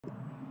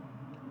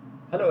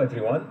Hello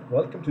everyone,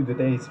 welcome to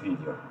today's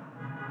video.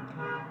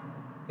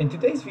 In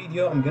today's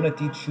video, I'm gonna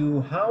teach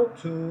you how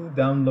to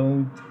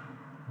download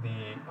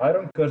the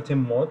Iron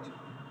Curtain mod,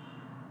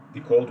 the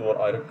Cold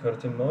War Iron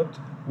Curtain mod,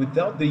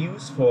 without the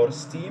use for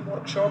Steam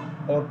Workshop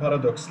or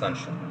Paradox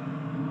Launcher.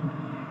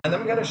 And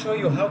I'm gonna show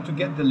you how to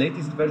get the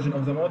latest version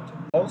of the mod,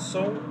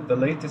 also the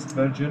latest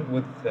version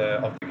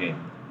of the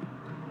game.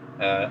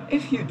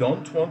 If you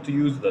don't want to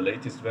use the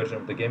latest version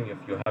of the game,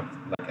 if you have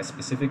like a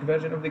specific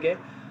version of the game,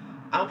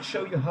 I'll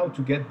show you how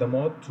to get the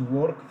mod to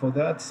work for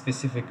that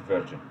specific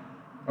version.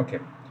 Okay,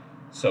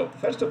 so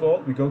first of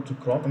all, we go to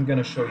Chrome. I'm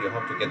gonna show you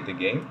how to get the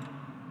game.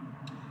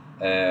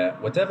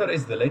 Whatever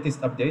is the latest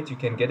update, you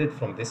can get it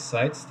from this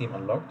site, Steam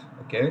Unlocked.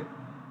 Okay,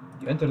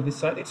 you enter this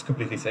site, it's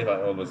completely safe.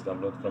 I always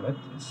download from it,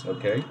 it's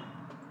okay.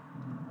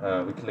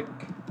 We click,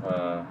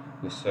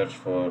 we search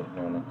for,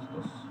 no, not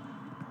this,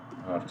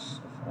 Hearts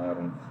of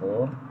Iron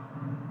 4.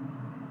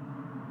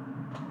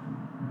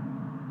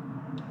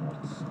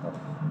 Hearts of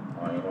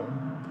Iron.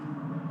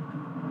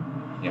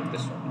 Yeah,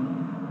 this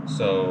one.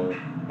 So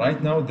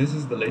right now this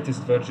is the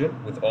latest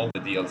version with all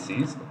the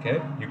DLCs.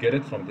 Okay, you get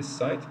it from this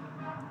site.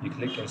 You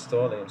click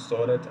install and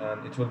install it,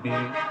 and it will be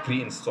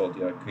pre-installed.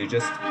 Yeah, you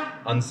just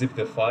unzip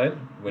the file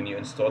when you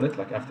install it.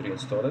 Like after you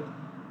install it,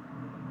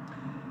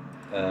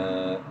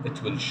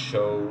 it will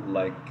show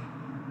like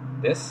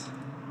this.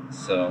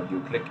 So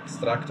you click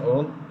extract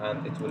all,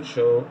 and it will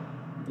show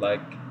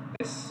like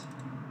this.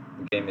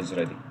 The game is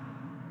ready.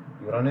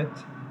 You run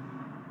it,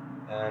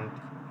 and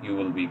you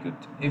will be good.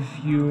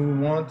 If you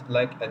want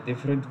like a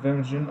different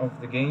version of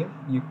the game,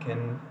 you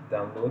can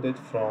download it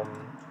from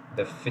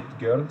the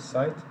FitGirl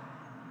site,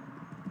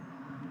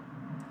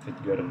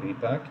 FitGirl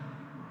repack.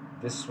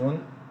 This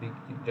one, you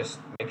just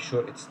make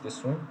sure it's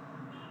this one,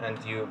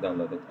 and you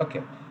download it.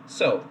 Okay,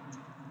 so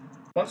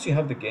once you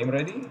have the game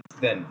ready,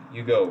 then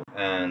you go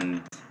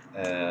and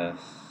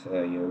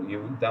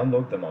you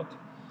download the mod.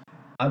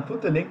 I'll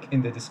put the link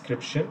in the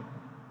description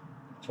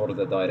for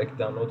the direct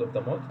download of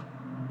the mod.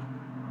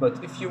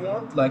 But if you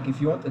want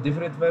a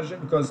different version,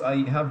 because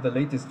I have the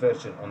latest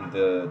version on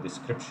the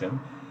description,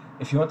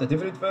 if you want a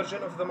different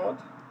version of the mod,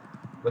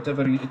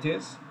 whatever it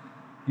is,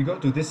 you go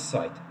to this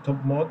site,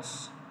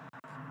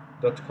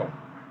 topmods.com.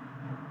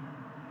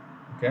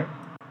 Okay?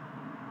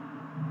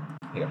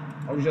 Here,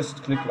 I'll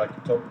just click like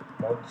top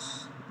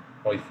mods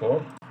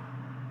Hoi4,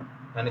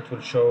 and it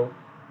will show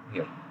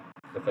here,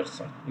 the first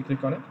site. You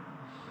click on it.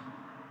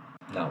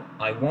 Now,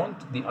 I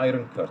want the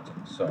Iron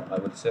Curtain, so I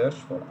will search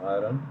for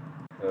Iron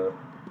Curtain.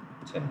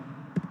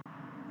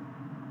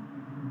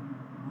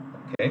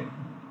 Okay,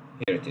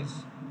 here it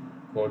is.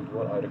 Cold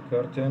War Iron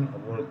Curtain, a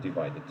world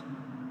divided.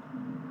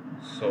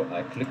 So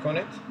I click on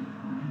it.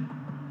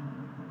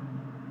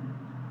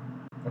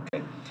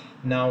 Okay,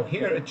 now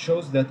here it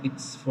shows that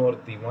it's for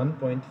the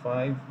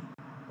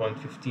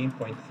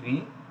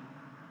 1.5.15.3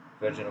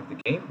 version of the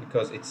game,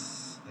 because it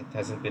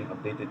hasn't been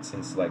updated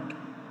since like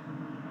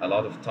a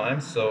lot of time,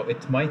 so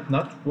it might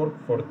not work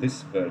for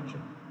this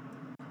version,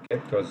 okay,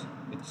 because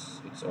it's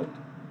old.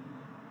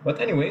 But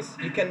anyways,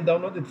 you can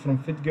download it from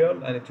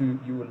FitGirl, and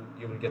you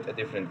will get a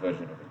different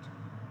version of it.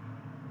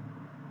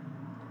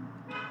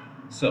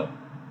 So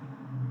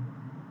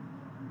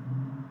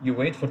you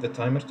wait for the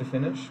timer to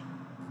finish,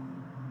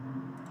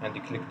 and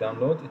you click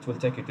download. It will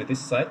take you to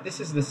this site. This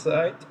is the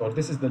site, or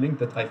this is the link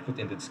that I've put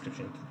in the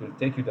description. It will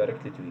take you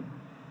directly to it.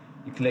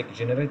 You click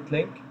generate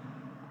link.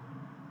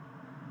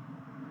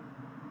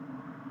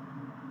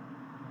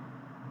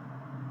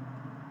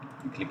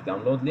 You click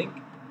download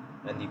link,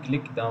 and you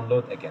click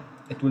download again.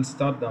 It will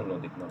start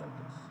downloading, not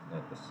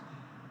like this.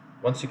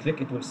 Once you click,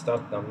 it will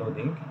start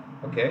downloading.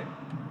 Okay.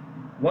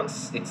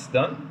 Once it's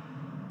done,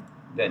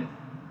 then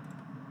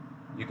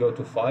you go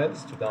to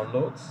files, to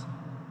downloads.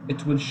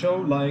 It will show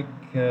like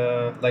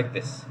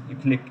this. You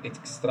click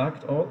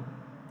extract all,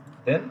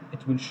 then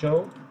it will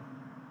show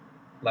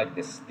like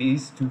this,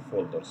 these two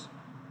folders.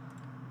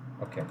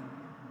 Okay.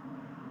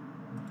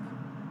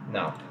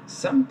 Now,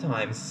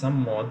 sometimes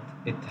some mod,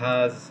 it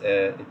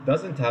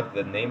doesn't have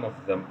the name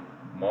of the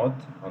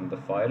mod on the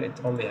file. It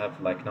only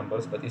have like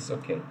numbers, but it's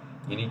okay.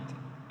 You need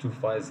two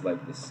files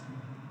like this.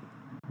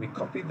 We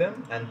copy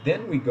them, and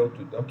then we go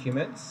to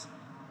documents.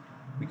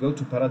 We go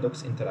to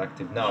Paradox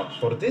Interactive. Now,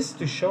 for this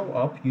to show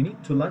up, you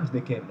need to launch the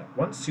game.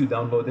 Once you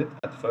download it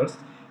at first,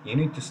 you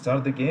need to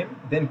start the game,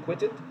 then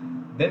quit it,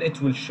 then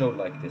it will show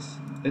like this.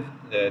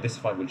 This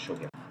file will show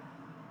here.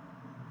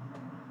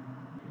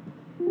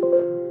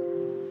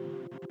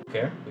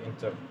 Okay, we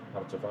enter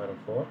Hearts of Iron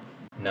 4.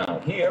 Now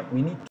here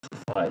we need two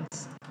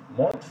files,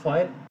 mod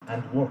file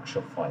and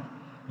workshop file.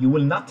 You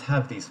will not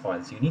have these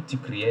files. You need to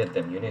create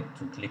them. You need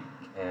to click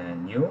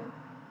new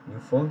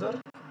folder,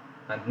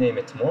 and name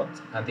it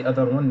mod, and the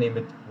other one name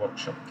it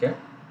workshop. Okay, I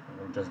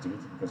will just delete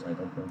it because I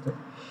don't want it.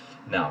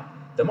 Now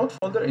the mod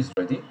folder is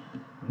ready.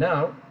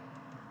 Now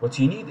what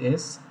you need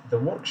is the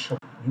workshop.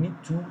 You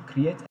need to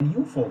create a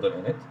new folder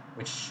in it,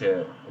 which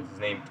is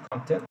named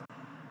content.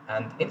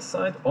 And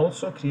inside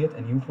also create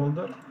a new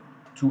folder,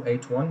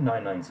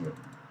 281990.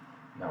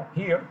 Now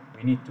here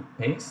we need to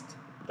paste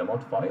the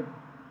mod file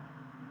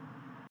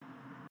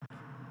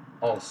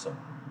Also,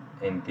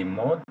 in the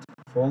mod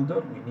folder,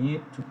 we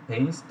need to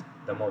paste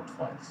the mod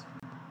files.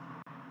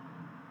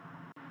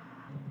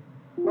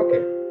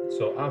 Okay,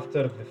 so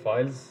after the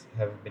files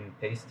have been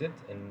pasted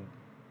in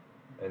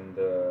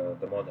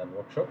the mod and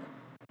workshop,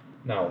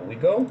 now we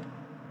go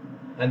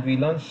and we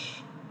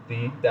launch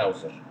the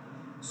browser.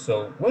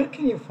 So where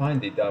can you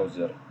find the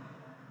browser?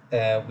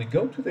 We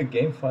go to the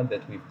game file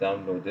that we've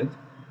downloaded,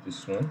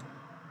 this one.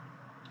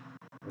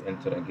 We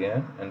enter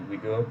again and we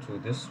go to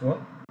this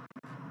one.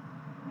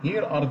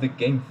 Here are the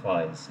game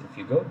files. If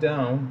you go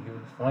down,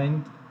 you'll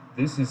find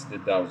this is the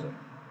browser.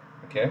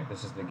 Okay,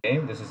 this is the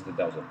game, this is the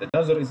browser. The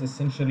browser is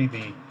essentially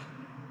the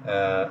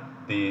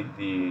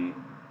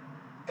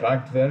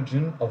cracked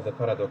version of the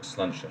Paradox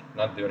launcher,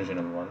 not the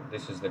original one.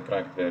 This is the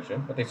cracked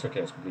version, but it's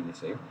okay, it's completely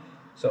safe.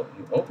 So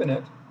you open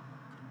it.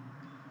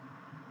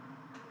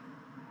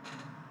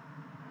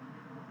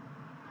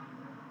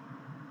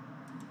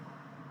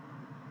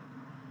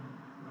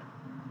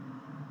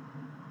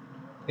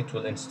 It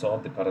will install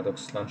the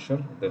Paradox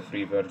launcher, the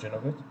free version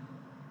of it.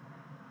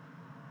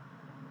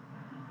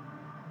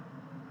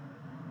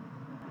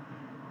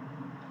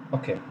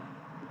 Okay,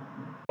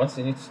 once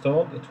it's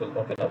installed, it will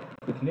open up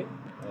quickly.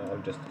 I'll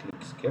just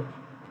click skip.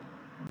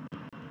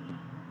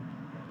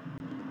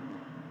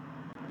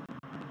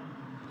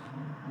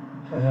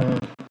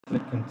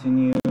 Click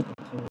continue,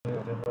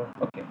 whatever.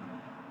 Okay,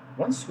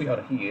 once we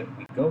are here,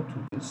 we go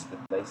to this, the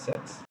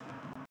playsets.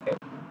 Okay,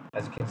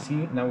 as you can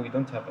see, now we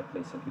don't have a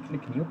playset. We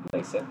click new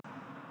playset.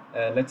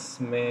 Let's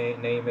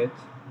name it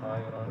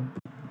Iron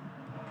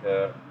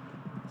Curtain,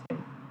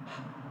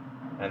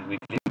 and we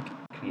click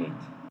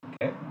create.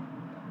 Okay,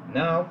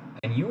 now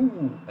a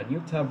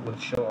new tab will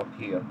show up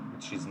here,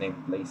 which is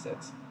named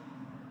playsets.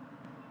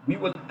 We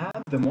will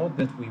add the mod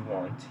that we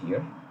want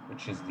here,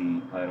 which is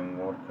the Iron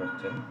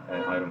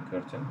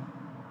Curtain.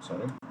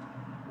 Sorry,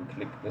 we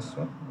click this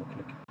one. We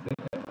click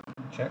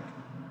check,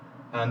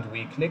 and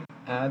we click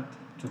add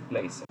to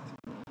playset.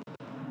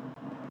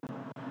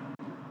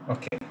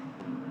 Okay,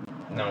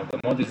 now the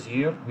mod is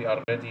here. We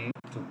are ready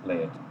to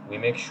play it. We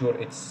make sure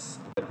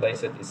the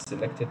playset is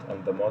selected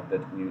on the mod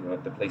that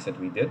the playset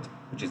we did,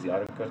 which is the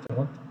Iron Curtain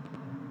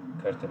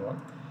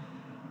one,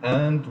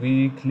 and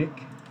we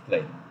click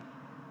play.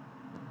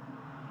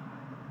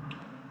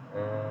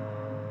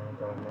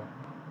 Don't know.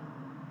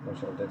 No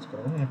sure if that's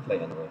gonna play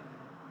anyway.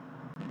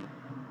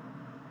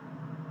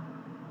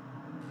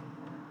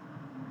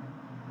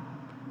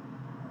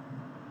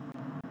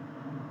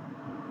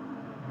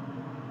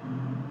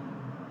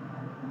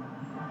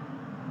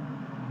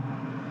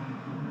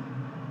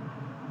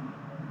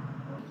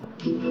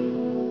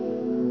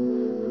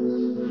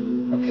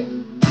 Okay.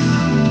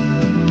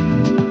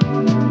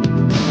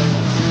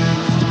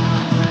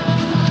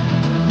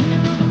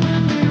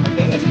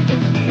 Okay, as you can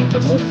see, the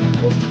mod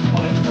works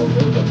fine,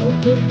 although the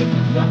mod is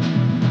not.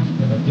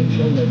 The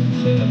picture that you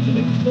say up to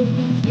the